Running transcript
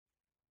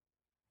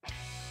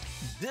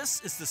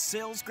This is the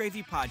Sales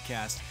Gravy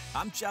Podcast.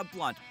 I'm Jeb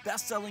Blount,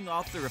 best-selling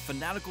author of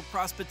Fanatical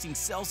Prospecting,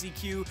 Sales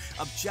EQ,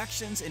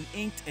 Objections, and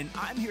Inked, and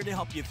I'm here to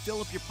help you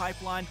fill up your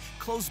pipeline,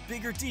 close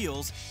bigger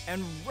deals,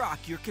 and rock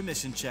your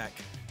commission check.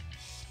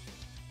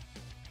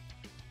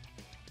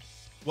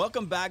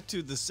 Welcome back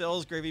to the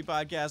Sales Gravy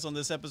Podcast. On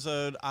this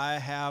episode, I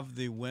have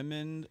the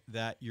women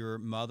that your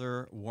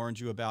mother warned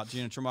you about,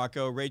 Gina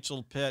Trimarco,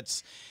 Rachel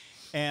Pitts.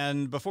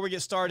 And before we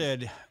get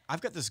started,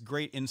 I've got this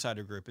great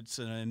insider group. It's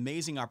an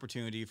amazing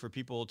opportunity for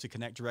people to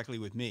connect directly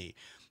with me.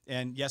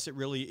 And yes, it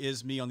really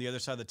is me on the other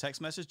side of the text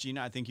message.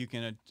 Gina, I think you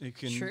can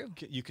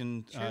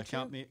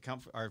count me,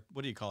 or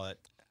what do you call it?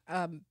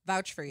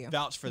 Vouch for you.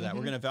 Vouch for that. Mm-hmm.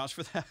 We're going to vouch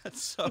for that.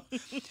 So,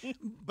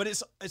 but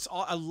it's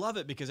all, I love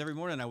it because every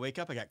morning I wake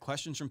up, I got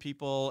questions from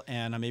people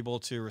and I'm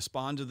able to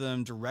respond to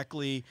them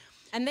directly.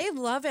 And they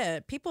love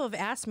it. People have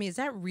asked me, is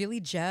that really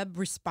Jeb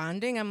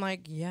responding? I'm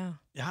like, yeah.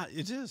 Yeah,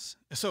 it is.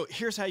 So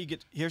here's how you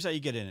get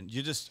in.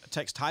 You just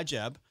text hi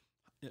Jeb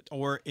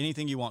or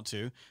anything you want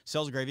to.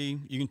 Sales Gravy,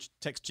 you can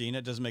text Gina,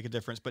 it doesn't make a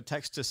difference, but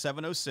text to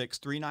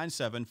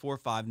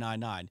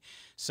 706-397-4599.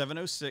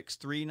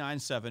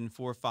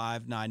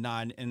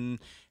 706-397-4599. And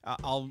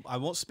I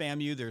won't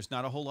spam you. There's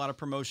not a whole lot of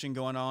promotion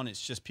going on.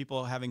 It's just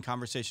people having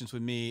conversations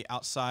with me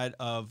outside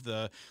of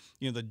the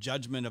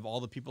judgment of all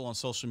the people on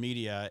social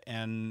media.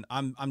 And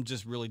I'm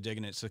just really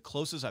digging it. It's the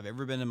closest I've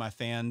ever been to my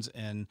fans,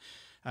 and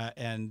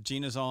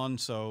Gina's on.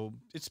 So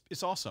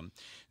it's awesome.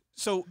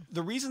 So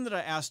the reason that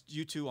I asked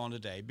you two on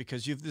today,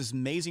 because you have this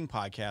amazing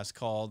podcast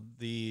called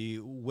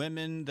The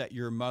Women That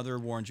Your Mother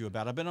Warned You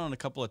About. I've been on a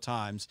couple of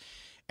times,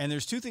 and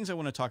there's two things I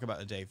want to talk about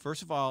today.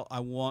 First of all,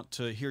 I want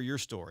to hear your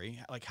story.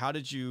 Like, how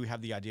did you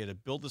have the idea to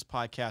build this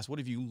podcast? What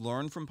have you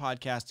learned from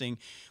podcasting,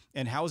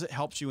 and how has it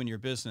helped you in your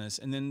business?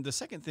 And then the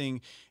second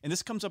thing, and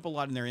this comes up a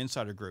lot in their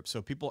insider group.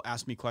 So people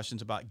ask me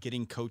questions about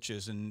getting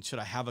coaches and should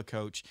I have a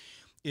coach?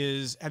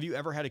 Is have you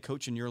ever had a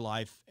coach in your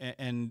life,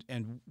 and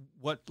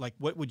what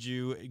would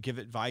you give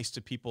advice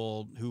to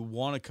people who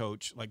want a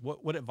coach? Like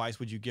what advice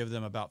would you give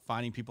them about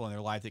finding people in their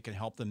life that can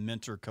help them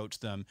mentor, coach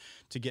them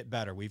to get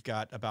better? We've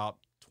got about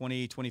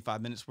 20, 25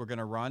 minutes we're going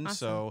to run. Awesome.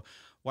 So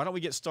why don't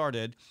we get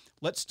started?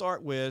 Let's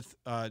start with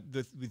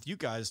you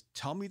guys.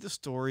 Tell me the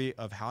story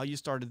of how you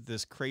started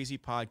this crazy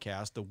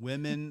podcast, The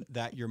Women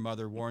That Your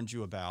Mother Warned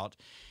You About,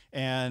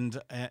 and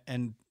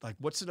like,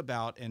 what's it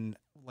about, and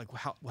like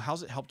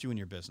how's it helped you in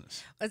your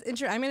business? It's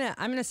interesting.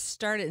 I'm gonna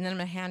start it, and then I'm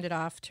gonna hand it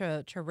off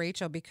to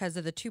Rachel because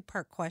of the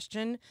two-part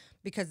question,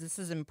 because this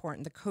is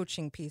important, the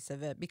coaching piece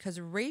of it, because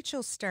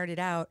Rachel started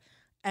out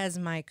as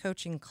my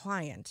coaching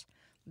client.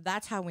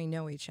 That's how we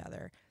know each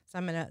other. So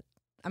I'm gonna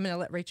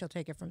let Rachel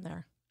take it from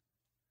there.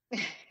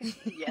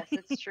 Yes,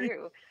 it's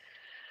true.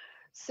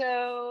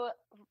 So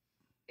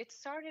it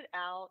started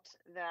out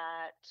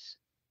that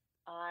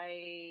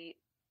I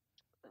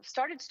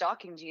started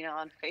stalking Gina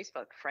on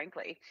Facebook,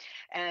 frankly,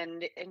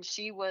 and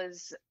she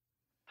was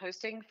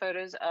posting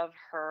photos of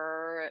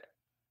her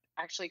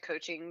actually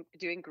coaching,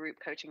 doing group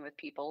coaching with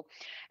people.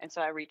 And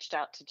so I reached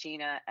out to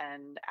Gina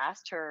and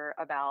asked her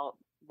about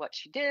what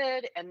she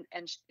did. And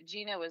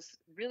Gina was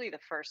really the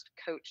first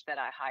coach that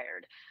I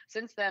hired.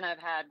 Since then, I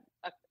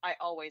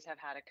always have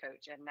had a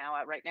coach. And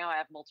right now I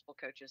have multiple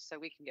coaches. So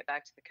we can get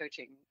back to the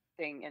coaching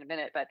thing in a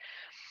minute. But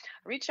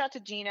I reached out to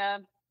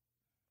Gina.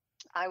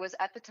 I was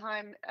at the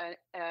time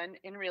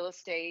in real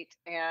estate,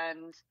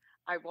 and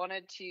I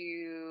wanted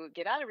to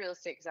get out of real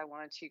estate because I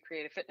wanted to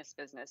create a fitness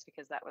business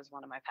because that was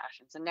one of my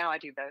passions. And now I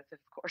do both, of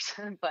course.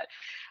 But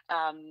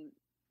and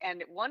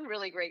one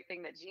really great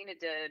thing that Gina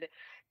did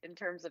in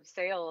terms of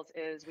sales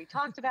is we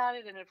talked about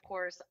it. And of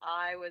course,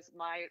 my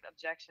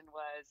objection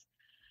was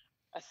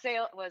a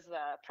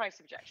price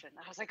objection.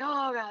 I was like,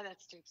 oh God,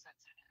 that's too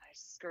expensive. And I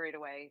scurried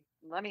away.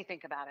 Let me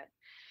think about it.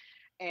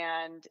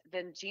 And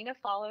then Gina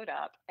followed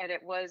up, and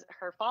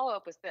her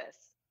follow-up was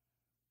this: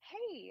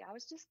 hey, I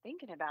was just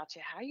thinking about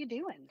you. How you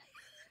doing?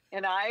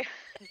 And I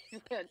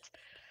went,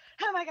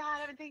 oh my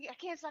God, I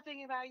can't stop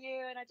thinking about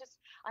you. And I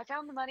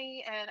found the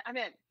money and I'm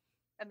in.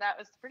 And that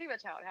was pretty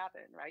much how it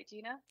happened, right,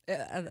 Gina?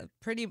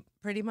 Pretty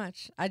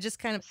much. I just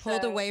kind of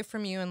pulled away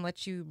from you and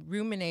let you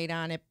ruminate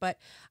on it. But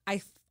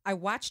I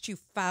watched you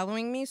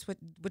following me,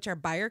 which are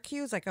buyer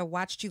cues. Like, I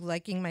watched you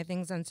liking my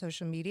things on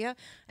social media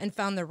and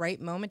found the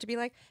right moment to be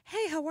like,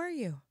 hey, how are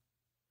you?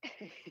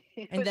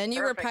 And then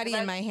you were putty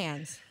in my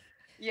hands.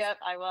 Yep,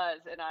 I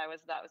was. And that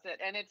was it.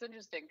 And it's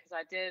interesting because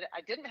I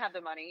didn't have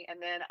the money, and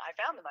then I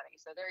found the money.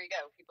 So there you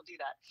go. People do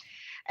that.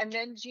 And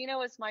then Gina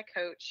was my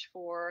coach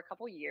for a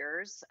couple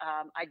years.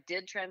 I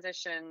did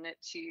transition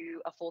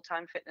to a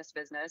full-time fitness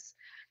business,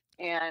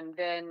 and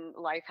then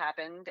life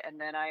happened, and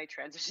then I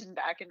transitioned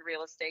back in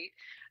real estate.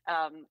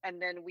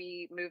 And then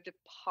we moved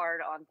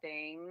apart on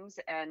things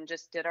and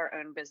just did our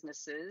own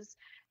businesses.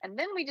 And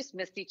then we just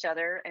missed each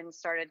other and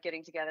started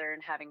getting together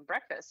and having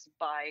breakfast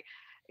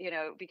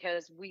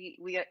because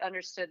we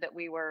understood that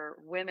we were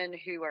women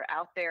who were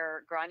out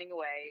there grinding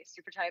away,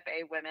 super type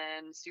A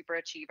women, super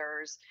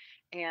achievers.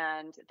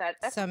 And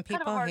that's some people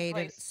kind of a hard hated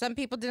place. Some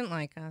people didn't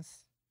like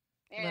us.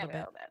 A little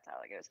bit. That's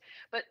how it goes.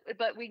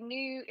 But we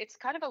knew it's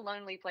kind of a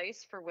lonely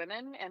place for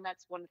women, and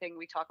that's one thing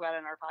we talk about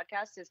in our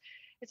podcast is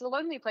it's a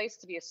lonely place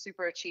to be a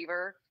super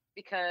achiever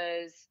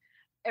because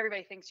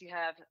everybody thinks you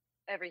have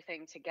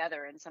everything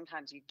together, and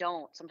sometimes you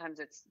don't. Sometimes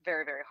it's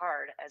very, very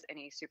hard, as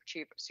any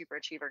super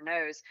achiever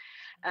knows.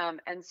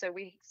 And so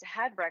we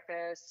had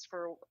breakfast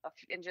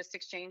and just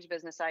exchange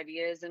business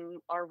ideas and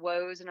our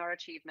woes and our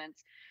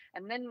achievements.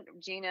 And then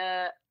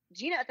Gina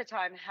at the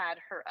time had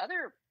her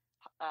other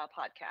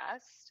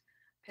podcast.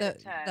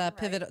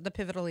 The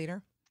Pivotal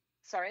Leader.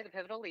 Sorry, the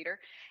Pivotal Leader.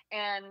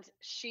 And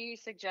she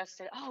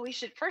suggested, we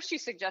should have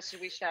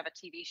a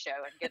TV show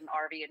and get an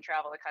RV and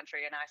travel the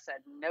country. And I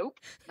said, nope,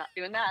 not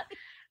doing that.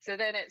 So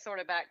then it sort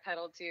of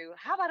backpedaled to,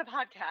 how about a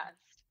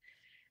podcast?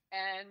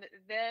 And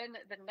then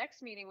the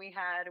next meeting we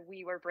had,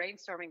 we were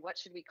brainstorming, what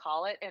should we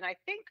call it? And I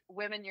think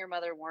Women Your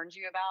Mother Warned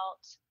You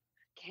About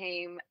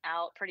came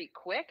out pretty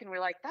quick. And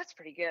we're like, that's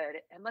pretty good.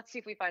 And let's see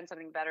if we find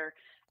something better.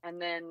 And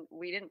then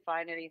we didn't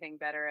find anything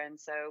better. And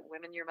so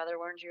Women Your Mother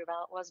Warned You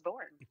About was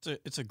born.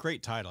 It's a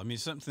great title. I mean,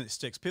 something that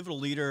sticks. Pivotal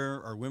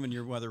Leader or Women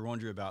Your Mother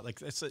Warned You About. Like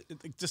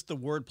just the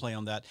wordplay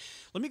on that.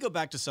 Let me go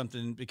back to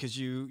something because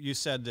you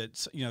said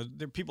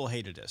that, people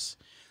hated us.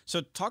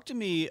 So talk to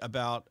me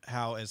about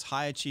how as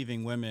high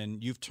achieving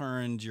women, you've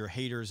turned your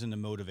haters into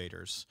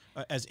motivators,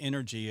 as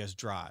energy, as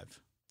drive.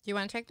 Do you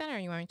want to take that or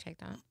you want me to take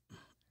that?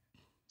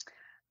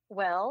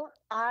 Well,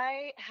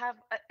 I have,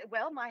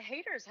 my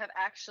haters have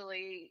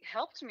actually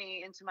helped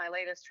me into my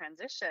latest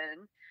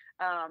transition.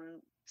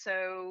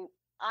 So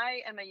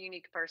I am a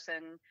unique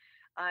person.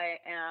 I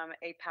am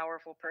a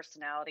powerful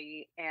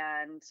personality,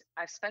 and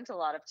I've spent a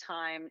lot of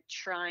time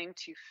trying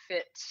to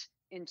fit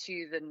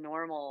into the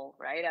normal,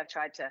 right? I've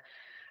tried to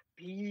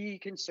be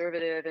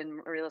conservative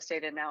in real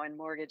estate and now in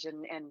mortgage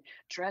and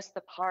dress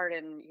the part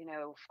and,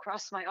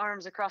 cross my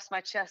arms across my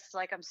chest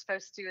like I'm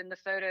supposed to in the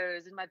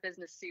photos in my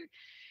business suit.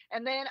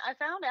 And then I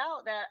found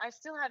out that I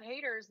still have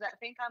haters that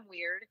think I'm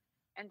weird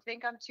and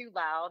think I'm too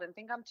loud and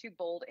think I'm too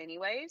bold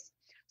anyways.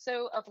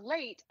 So of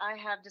late, I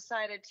have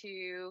decided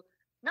to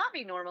not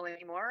be normal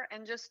anymore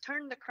and just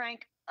turn the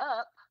crank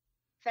up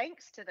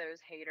thanks to those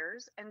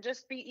haters and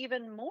just be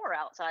even more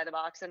outside the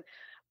box. And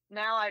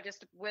now I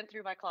just went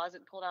through my closet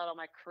and pulled out all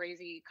my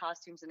crazy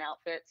costumes and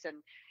outfits,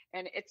 and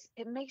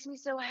it makes me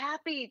so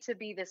happy to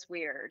be this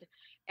weird.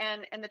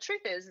 And the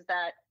truth is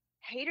that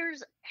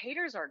haters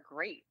are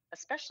great,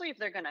 especially if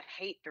they're going to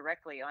hate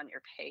directly on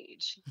your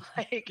page.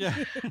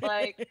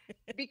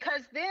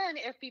 Because then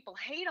if people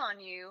hate on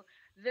you,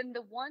 then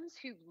the ones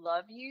who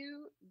love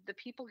you, the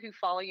people who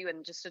follow you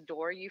and just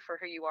adore you for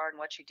who you are and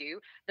what you do,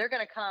 they're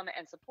going to come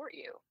and support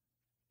you.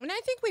 And I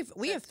think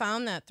we have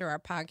found that through our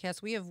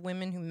podcast. We have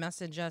women who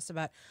message us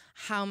about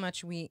how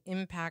much we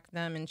impact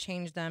them and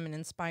change them and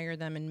inspire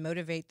them and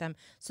motivate them.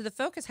 So the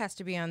focus has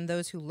to be on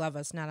those who love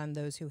us, not on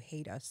those who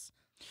hate us.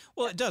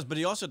 Well, it does, but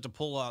you also have to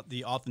pull out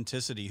the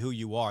authenticity, who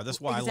you are.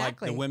 That's why I like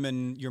the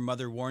Women Your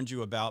Mother Warned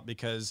You About,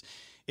 because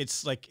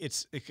it's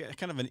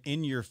kind of an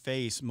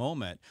in-your-face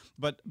moment.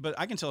 But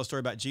I can tell a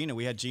story about Gina.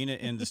 We had Gina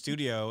in the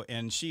studio,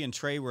 and she and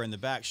Trey were in the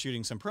back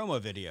shooting some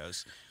promo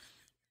videos.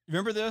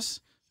 Remember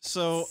this?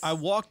 So I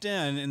walked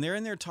in and they're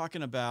in there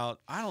talking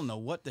about, I don't know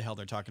what the hell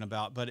they're talking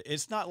about, but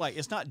it's not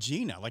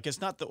Gina. Like, it's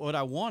not what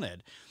I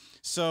wanted.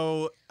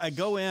 So I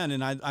go in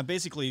and I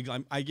basically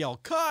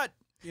yell, cut,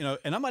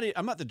 and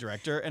I'm not the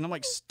director. And I'm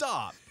like,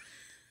 stop.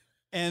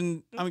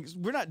 And I mean,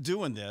 we're not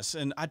doing this.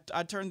 And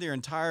I turned their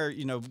entire,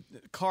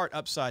 cart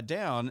upside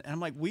down. And I'm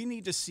like, we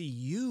need to see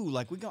you.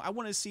 Like, I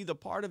want to see the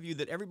part of you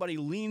that everybody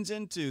leans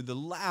into, the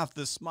laugh,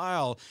 the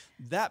smile,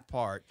 that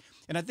part.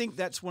 And I think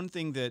that's one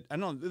thing that, I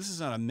don't know, this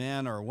is not a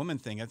man or a woman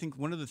thing. I think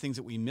one of the things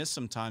that we miss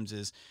sometimes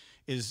is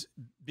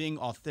being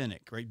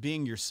authentic, right?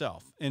 Being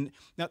yourself. And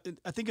now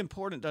I think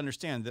important to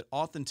understand that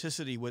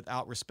authenticity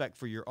without respect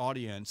for your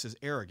audience is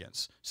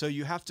arrogance. So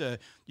you got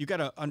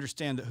to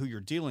understand that who you're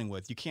dealing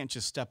with. You can't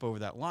just step over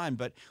that line,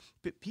 but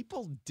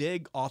people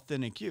dig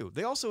authentic you.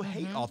 They also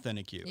hate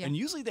authentic you. Yeah. And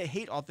usually they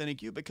hate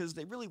authentic you because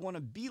they really want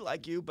to be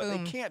like you, but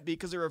they can't be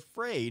because they're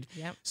afraid.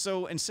 Yep.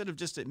 So instead of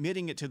just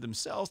admitting it to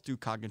themselves through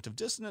cognitive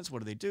dissonance,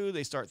 what do?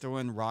 They start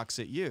throwing rocks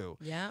at you.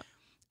 Yeah.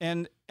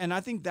 And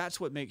I think that's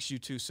what makes you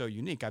two so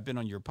unique. I've been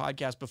on your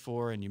podcast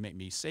before, and you make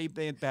me say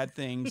bad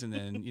things, and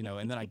then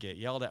and then I get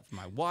yelled at from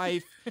my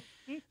wife.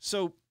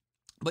 So,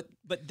 but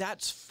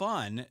that's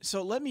fun.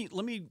 So let me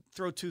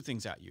throw two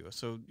things at you.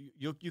 So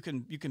you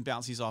can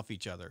bounce these off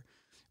each other.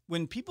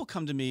 When people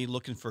come to me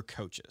looking for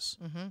coaches,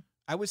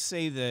 I would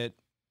say that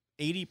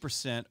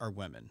 80% are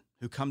women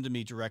who come to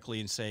me directly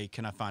and say,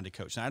 can I find a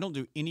coach? And I don't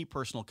do any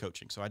personal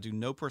coaching. So I do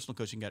no personal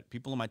coaching. Got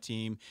people on my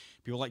team,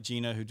 people like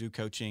Gina who do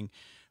coaching.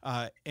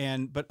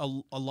 But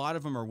a lot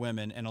of them are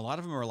women, and a lot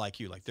of them are like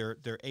you, like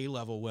they're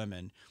A-level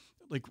women.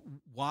 Like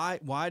why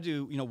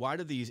do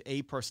these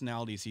A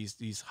personalities,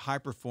 these high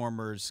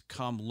performers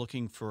come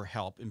looking for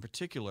help in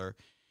particular?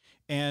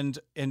 And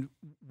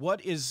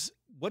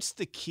what's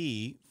the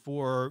key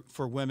for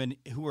women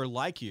who are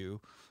like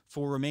you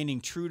for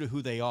remaining true to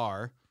who they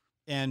are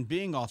and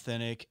being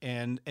authentic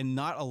and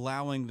not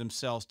allowing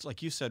themselves to,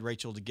 like you said,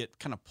 Rachel, to get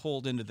kind of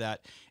pulled into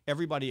that.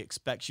 Everybody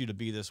expects you to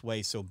be this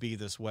way, so be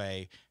this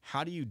way.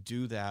 How do you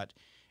do that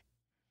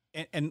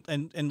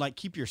and like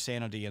keep your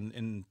sanity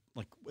in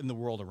like in the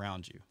world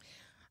around you?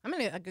 I'm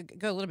going to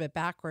go a little bit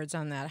backwards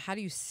on that. How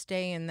do you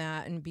stay in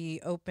that and be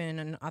open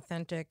and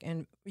authentic?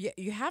 And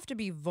you have to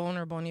be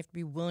vulnerable, and you have to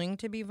be willing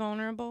to be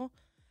vulnerable.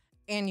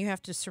 And you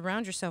have to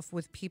surround yourself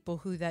with people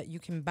who that you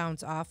can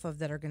bounce off of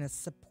that are going to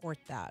support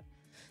that.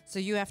 So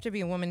you have to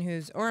be a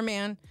woman or a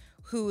man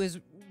who is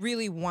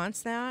really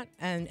wants that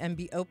and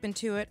be open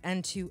to it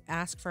and to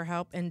ask for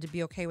help and to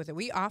be okay with it.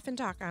 We often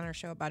talk on our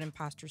show about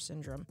imposter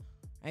syndrome,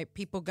 right?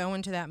 People go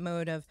into that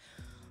mode of,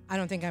 I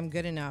don't think I'm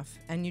good enough.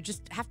 And you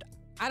just have to,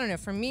 I don't know,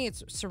 for me,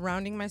 it's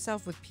surrounding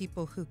myself with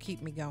people who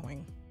keep me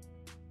going.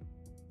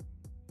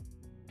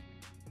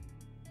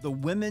 The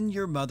women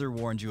your mother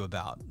warned you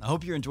about. I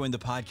hope you're enjoying the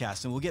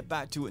podcast, and we'll get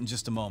back to it in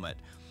just a moment.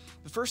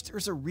 But first,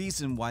 there's a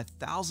reason why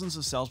thousands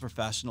of sales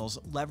professionals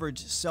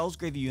leverage Sales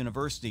Gravy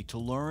University to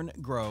learn,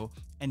 grow,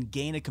 and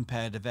gain a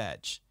competitive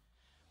edge.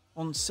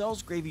 On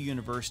Sales Gravy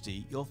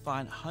University, you'll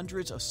find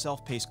hundreds of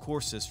self-paced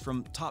courses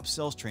from top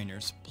sales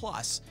trainers,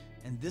 plus,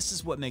 and this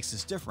is what makes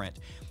us different,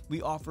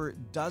 we offer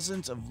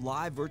dozens of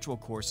live virtual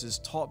courses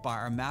taught by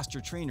our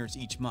master trainers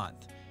each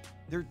month.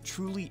 There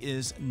truly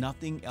is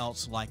nothing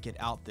else like it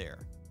out there.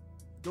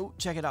 Go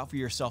check it out for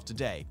yourself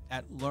today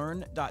at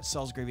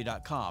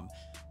learn.salesgravy.com.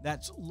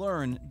 That's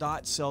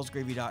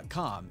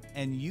learn.salesgravy.com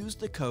and use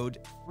the code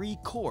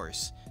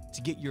FREECOURSE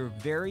to get your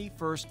very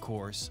first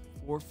course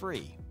for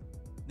free.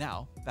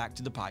 Now, back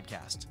to the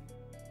podcast.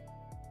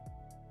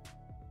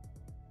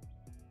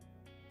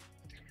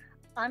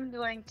 I'm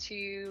going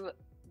to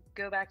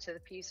go back to the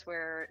piece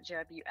where,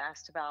 Jeb, you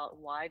asked about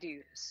why do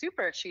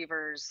super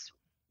achievers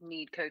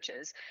need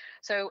coaches.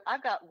 So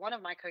I've got one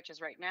of my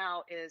coaches right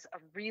now is a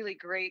really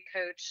great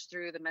coach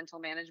through the mental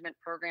management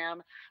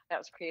program that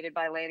was created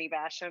by Lanny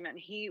Basham, and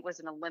he was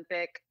an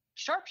Olympic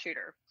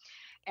sharpshooter.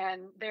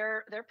 And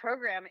their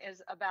program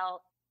is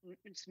about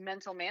it's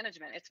mental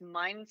management, it's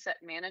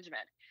mindset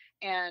management.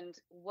 And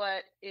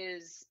what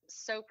is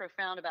so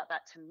profound about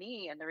that to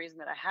me, and the reason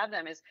that I have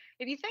them, is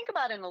if you think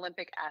about an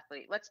Olympic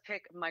athlete, let's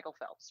pick Michael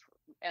Phelps.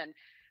 And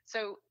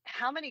so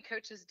how many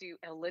coaches do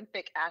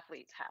Olympic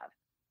athletes have?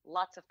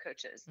 Lots of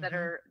coaches that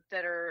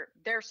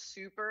they're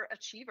super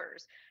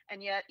achievers.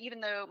 And yet,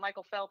 even though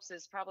Michael Phelps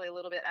is probably a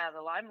little bit out of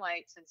the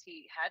limelight since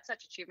he had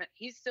such achievement,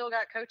 he's still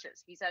got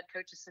coaches. He's had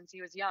coaches since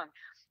he was young.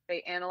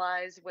 They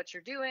analyze what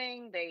you're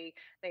doing. They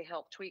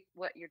help tweak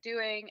what you're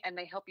doing, and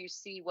they help you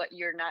see what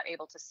you're not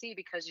able to see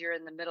because you're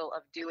in the middle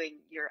of doing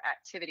your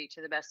activity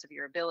to the best of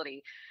your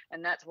ability.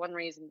 And that's one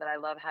reason that I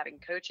love having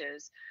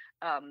coaches,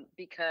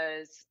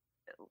 because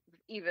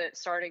even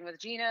starting with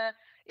Gina,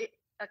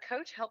 a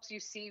coach helps you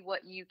see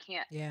what you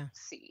can't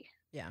see.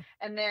 Yeah.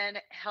 And then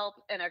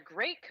and a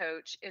great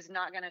coach is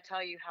not going to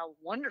tell you how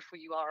wonderful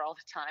you are all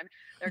the time.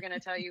 They're going to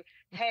tell you,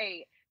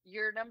 hey,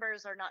 your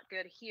numbers are not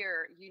good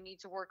here. You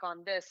need to work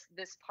on this.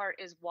 This part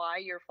is why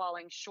you're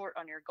falling short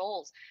on your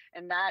goals.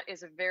 And that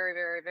is a very,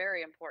 very,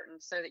 very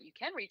important so that you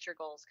can reach your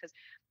goals. Because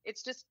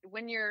it's just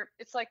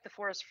it's like the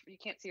forest, you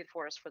can't see the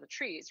forest for the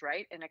trees,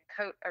 right? And a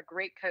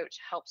great coach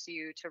helps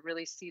you to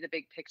really see the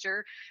big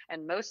picture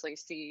and mostly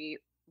see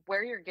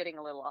where you're getting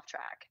a little off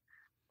track.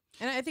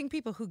 And I think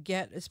people who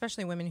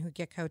especially women who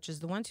get coaches,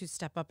 the ones who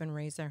step up and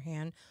raise their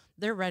hand,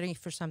 they're ready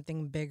for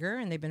something bigger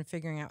and they've been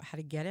figuring out how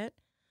to get it.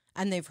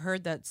 And they've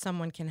heard that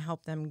someone can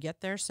help them get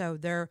there. So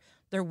they're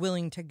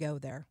willing to go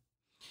there.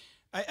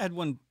 I had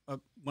one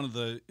of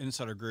the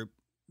Insider Group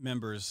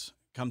members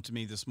come to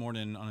me this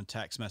morning on a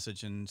text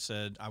message and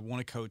said, I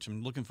want a coach.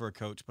 I'm looking for a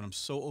coach, but I'm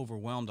so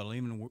overwhelmed. I don't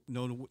even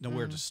know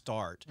where to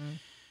start.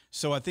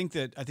 So I think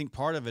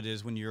part of it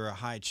is when you're a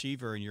high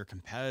achiever and you're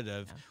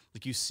competitive,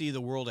 like you see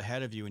the world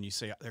ahead of you and you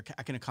say,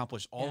 I can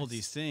accomplish all of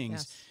these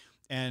things.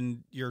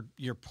 And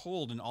you're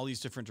pulled in all these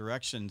different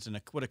directions.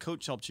 And what a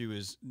coach helps you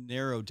is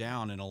narrow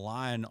down and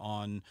align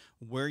on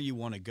where you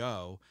want to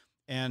go.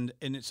 And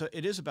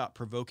it is about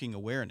provoking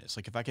awareness.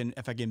 Like if I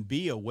can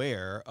be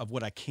aware of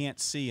what I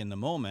can't see in the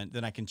moment,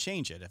 then I can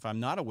change it. If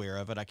I'm not aware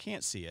of it, I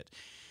can't see it.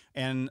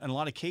 And in a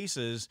lot of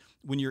cases,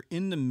 when you're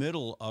in the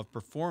middle of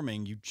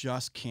performing, you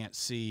just can't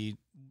see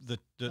the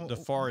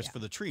forest for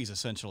the trees,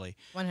 essentially.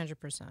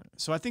 100%.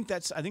 So I think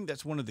that's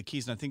one of the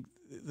keys. And I think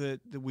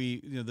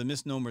the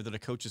misnomer that a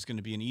coach is going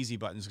to be an easy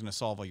button is going to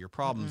solve all your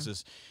problems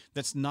is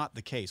that's not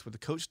the case. What the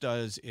coach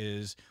does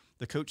is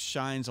the coach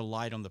shines a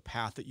light on the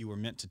path that you were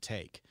meant to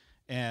take.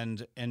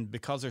 And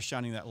because they're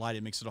shining that light,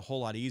 it makes it a whole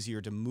lot easier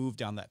to move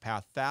down that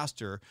path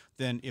faster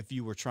than if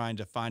you were trying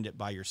to find it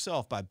by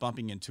yourself by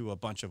bumping into a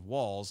bunch of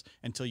walls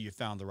until you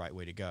found the right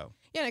way to go.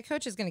 Yeah, and a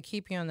coach is going to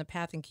keep you on the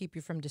path and keep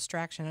you from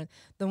distraction. And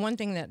the one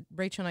thing that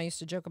Rachel and I used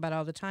to joke about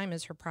all the time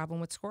is her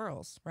problem with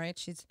squirrels, right?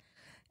 She's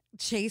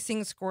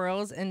chasing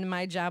squirrels, and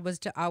my job was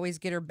to always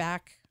get her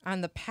back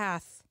on the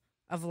path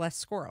of less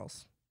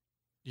squirrels.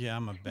 Yeah,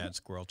 I'm a bad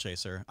squirrel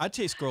chaser. I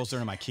chase squirrels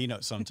during my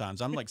keynote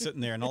sometimes. I'm like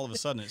sitting there and all of a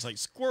sudden it's like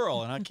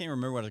squirrel and I can't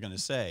remember what I was going to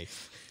say.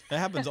 That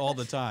happens all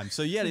the time.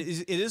 So yeah,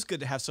 it is good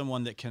to have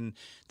someone that can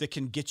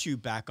get you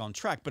back on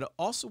track. But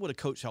also what a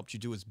coach helps you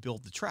do is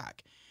build the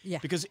track. Yeah.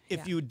 Because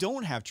if you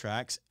don't have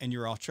tracks and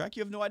you're off track,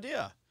 you have no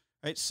idea,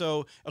 right?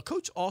 So a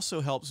coach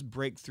also helps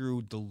break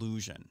through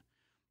delusion.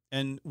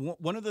 And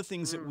one of the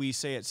things that we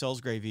say at Sales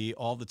Gravy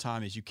all the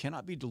time is you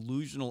cannot be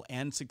delusional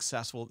and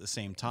successful at the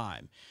same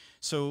time.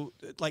 So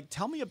like,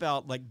 tell me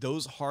about like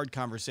those hard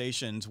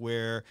conversations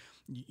where,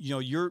 you know,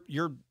 you're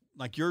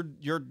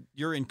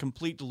in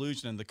complete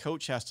delusion and the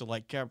coach has to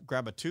like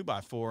grab a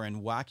 2x4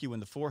 and whack you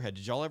in the forehead.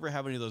 Did y'all ever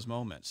have any of those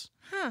moments?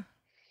 Huh.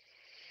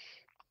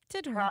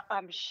 Did we?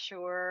 I'm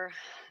sure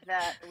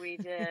that we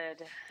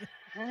did.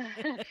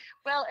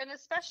 Well, and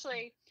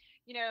especially,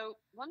 you know,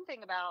 one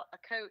thing about a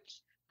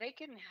coach, they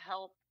can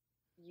help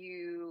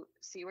you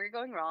see where you're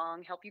going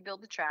wrong, help you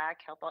build the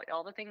track, help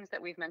all the things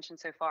that we've mentioned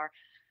so far.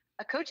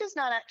 A coach is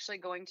not actually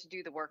going to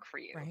do the work for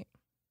you. Right.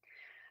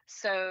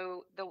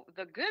 So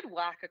the good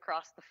whack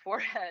across the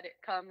forehead,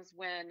 it comes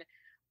when,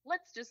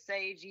 let's just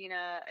say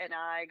Gina and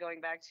I,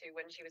 going back to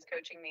when she was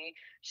coaching me,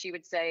 she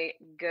would say,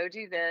 go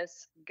do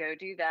this, go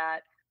do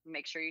that,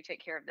 make sure you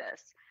take care of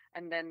this.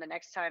 And then the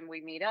next time we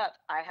meet up,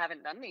 I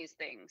haven't done these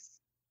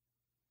things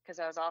because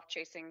I was off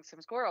chasing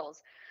some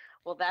squirrels.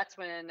 Well, that's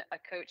when a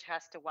coach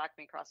has to whack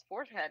me across the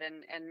forehead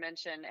and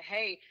mention,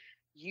 hey,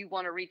 you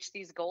want to reach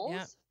these goals?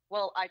 Yeah.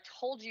 Well, I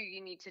told you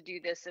you need to do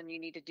this and you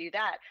need to do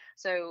that.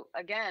 So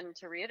again,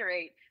 to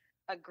reiterate,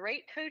 a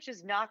great coach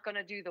is not going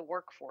to do the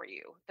work for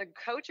you. The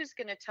coach is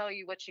going to tell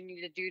you what you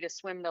need to do to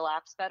swim the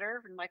laps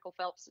better, in Michael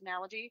Phelps'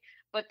 analogy,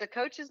 but the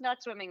coach is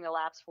not swimming the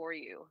laps for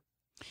you.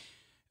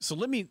 So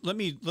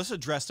let's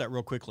address that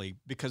real quickly,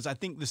 because I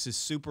think this is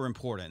super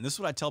important. And this is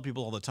what I tell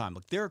people all the time.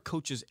 Look, there are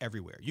coaches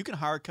everywhere. You can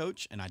hire a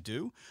coach, and I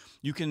do.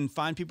 You can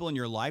find people in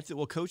your life that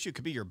will coach you. It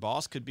could be your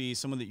boss, could be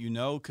someone that you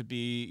know, could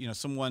be, you know,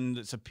 someone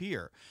that's a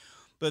peer.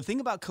 But the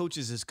thing about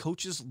coaches is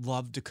coaches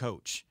love to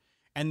coach.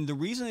 And the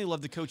reason they love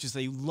to coach is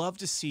they love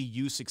to see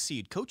you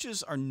succeed.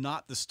 Coaches are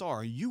not the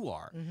star, you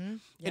are. Mm-hmm.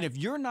 Yeah. And if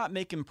you're not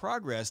making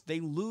progress, they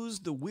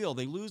lose the will,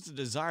 they lose the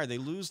desire, they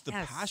lose the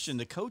passion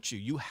to coach you.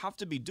 You have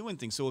to be doing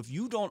things. So if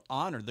you don't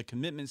honor the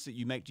commitments that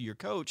you make to your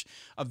coach,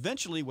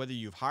 eventually, whether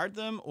you've hired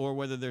them or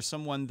whether there's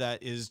someone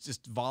that is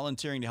just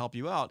volunteering to help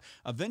you out,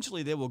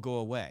 eventually they will go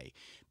away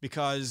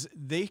because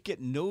they get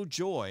no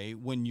joy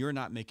when you're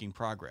not making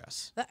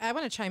progress. I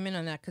want to chime in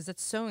on that because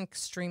it's so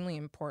extremely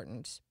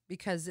important,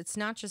 because it's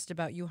not just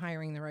about you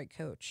hiring the right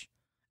coach.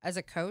 As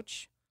a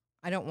coach,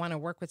 I don't want to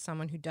work with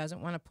someone who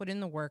doesn't want to put in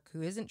the work,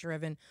 who isn't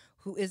driven,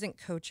 who isn't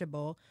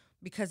coachable,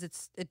 because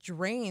it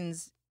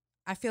drains.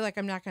 I feel like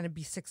I'm not going to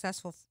be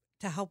successful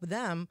to help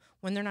them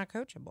when they're not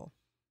coachable.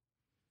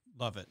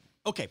 Love it.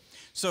 Okay,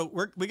 so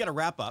we got to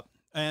wrap up,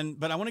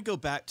 but I want to go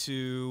back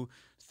to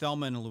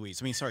Thelma and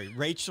Louise.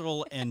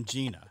 Rachel and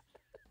Gina.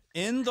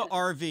 In the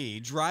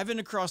RV, driving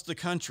across the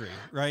country,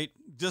 right?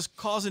 Just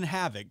causing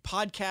havoc,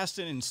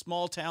 podcasting in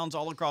small towns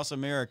all across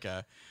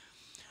America.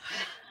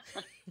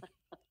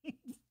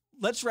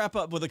 Let's wrap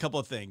up with a couple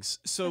of things.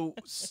 So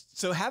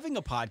having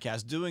a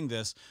podcast, doing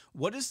this,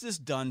 what has this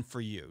done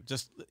for you?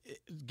 Just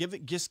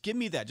give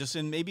me that, just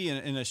in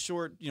a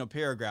short,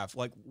 paragraph.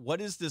 Like, what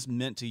has this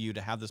meant to you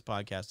to have this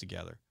podcast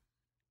together?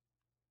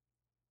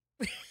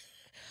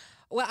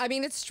 Well, I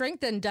mean, it's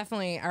strengthened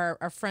definitely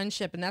our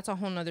friendship, and that's a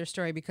whole nother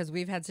story, because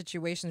we've had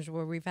situations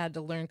where we've had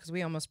to learn, because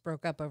we almost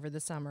broke up over the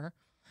summer,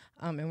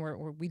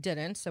 and we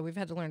didn't. So we've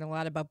had to learn a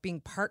lot about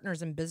being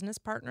partners and business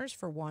partners,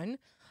 for one.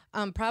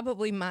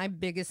 Probably my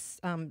biggest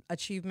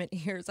achievement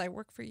here is I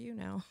work for you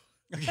now.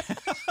 I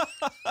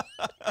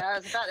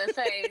was about to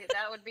say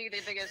that would be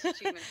the biggest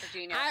achievement for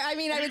Gina. I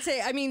would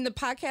say the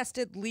podcast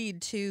did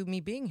lead to me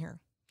being here.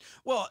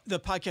 Well,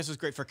 the podcast is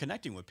great for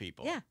connecting with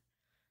people. Yeah.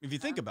 If you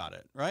think about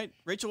it, right?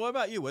 Rachel, what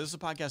about you? What has the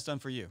podcast done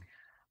for you?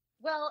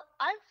 Well,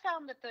 I've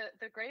found that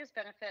the greatest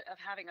benefit of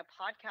having a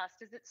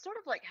podcast is it's sort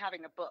of like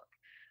having a book.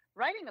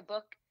 Writing a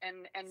book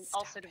and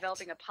also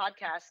developing a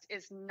podcast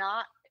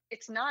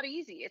it's not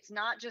easy. It's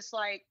not just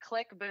like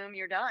click, boom,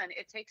 you're done.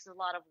 It takes a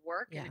lot of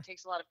work and it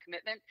takes a lot of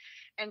commitment.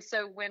 And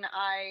so when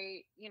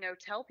I,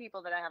 tell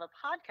people that I have a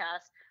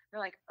podcast, they're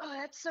like, oh,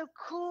 that's so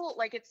cool.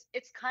 Like it's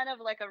kind of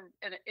like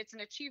it's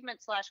an achievement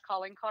 /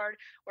 calling card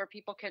where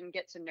people can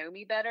get to know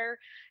me better,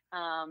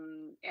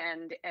 and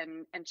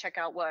check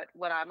out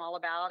what I'm all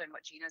about and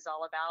what Gina's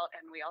all about.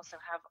 And we also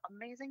have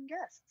amazing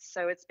guests.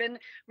 So it's been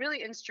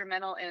really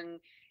instrumental in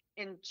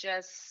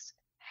just,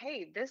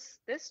 hey,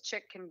 this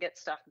chick can get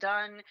stuff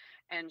done,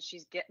 and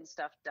she's getting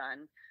stuff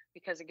done.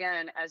 Because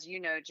again, as you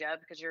know, Jeb,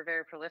 because you're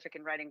very prolific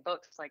in writing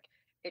books, like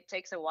it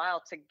takes a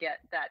while to get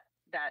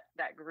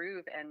that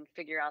groove and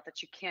figure out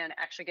that you can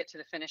actually get to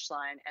the finish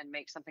line and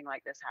make something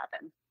like this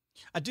happen.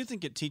 I do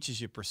think it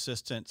teaches you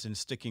persistence and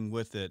sticking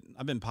with it.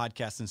 I've been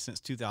podcasting since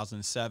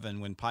 2007,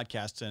 when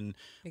podcasting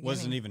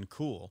wasn't even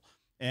cool.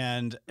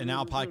 And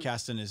now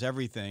podcasting is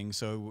everything.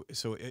 So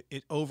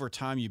it over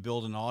time you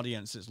build an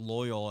audience that's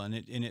loyal, and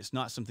it's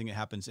not something that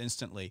happens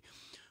instantly.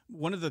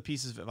 one of the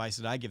pieces of advice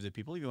that I give to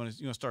people, if you want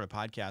to start a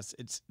podcast,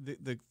 it's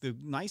the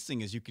nice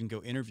thing is you can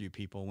go interview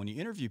people. When you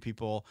interview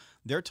people,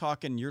 they're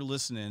talking, you're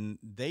listening,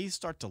 they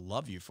start to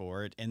love you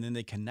for it, and then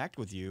they connect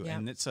with you. Yep.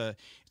 And it's a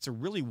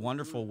really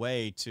wonderful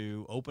way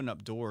to open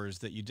up doors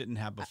that you didn't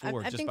have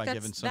before just by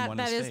giving someone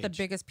a stage. That is the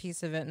biggest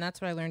piece of it. And that's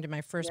what I learned in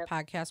my first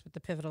podcast with the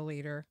Pivotal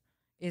Leader,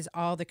 is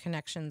all the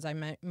connections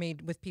I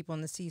made with people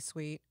in the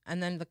C-suite,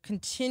 and then the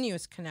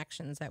continuous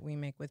connections that we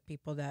make with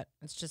people, that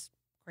it's just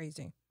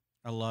crazy.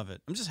 I love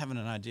it. I'm just having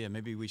an idea.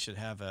 Maybe we should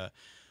have a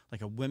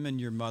Women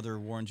Your Mother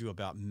Warned You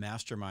About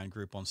mastermind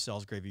group on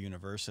Sales Gravy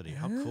University.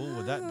 How cool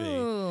would that be?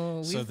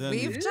 So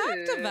we've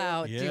talked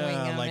about doing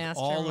a like mastermind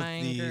all of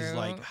these group.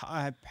 like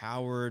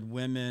high-powered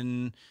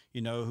women,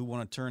 who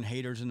want to turn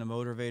haters into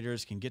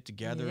motivators, can get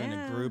together in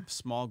a group,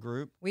 small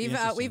group.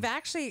 I've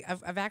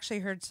actually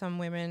heard some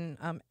women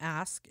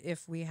ask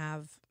if we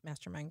have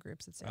mastermind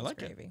groups at Sales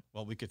Gravy. It.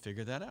 Well, we could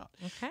figure that out.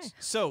 Okay.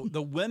 So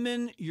the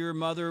Women Your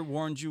Mother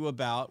Warned You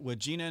About with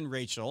Gina and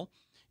Rachel.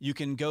 You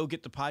can go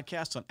get the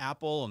podcast on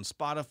Apple, on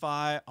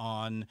Spotify,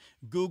 on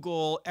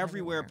Google,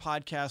 everywhere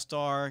podcasts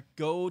are.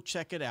 Go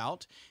check it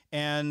out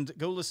and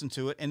go listen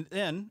to it. And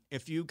then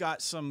if you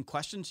got some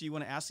questions you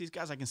want to ask these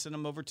guys, I can send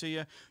them over to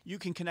you. You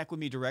can connect with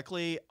me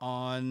directly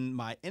on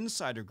my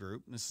insider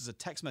group. This is a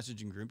text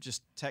messaging group.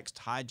 Just text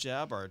 "Hi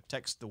Jeb" or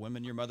text "The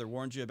Women Your Mother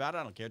Warned You About."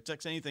 I don't care.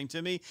 Text anything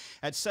to me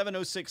at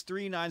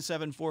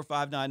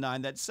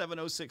 706-397-4599. That's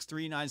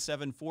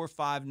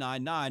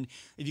 706-397-4599.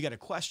 If you got a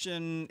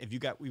question,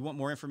 we want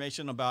more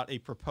information about a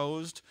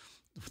proposed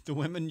The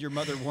Women Your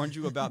Mother Warned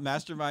You About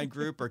mastermind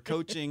group or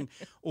coaching,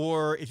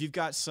 or if you've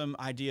got some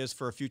ideas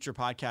for future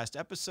podcast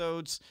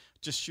episodes,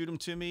 just shoot them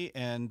to me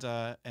and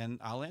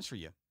I'll answer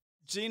you.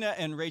 Gina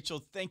and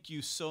Rachel, thank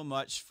you so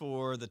much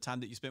for the time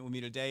that you spent with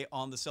me today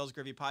on the Sales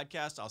Gravy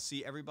podcast. I'll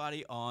see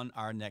everybody on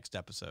our next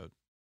episode.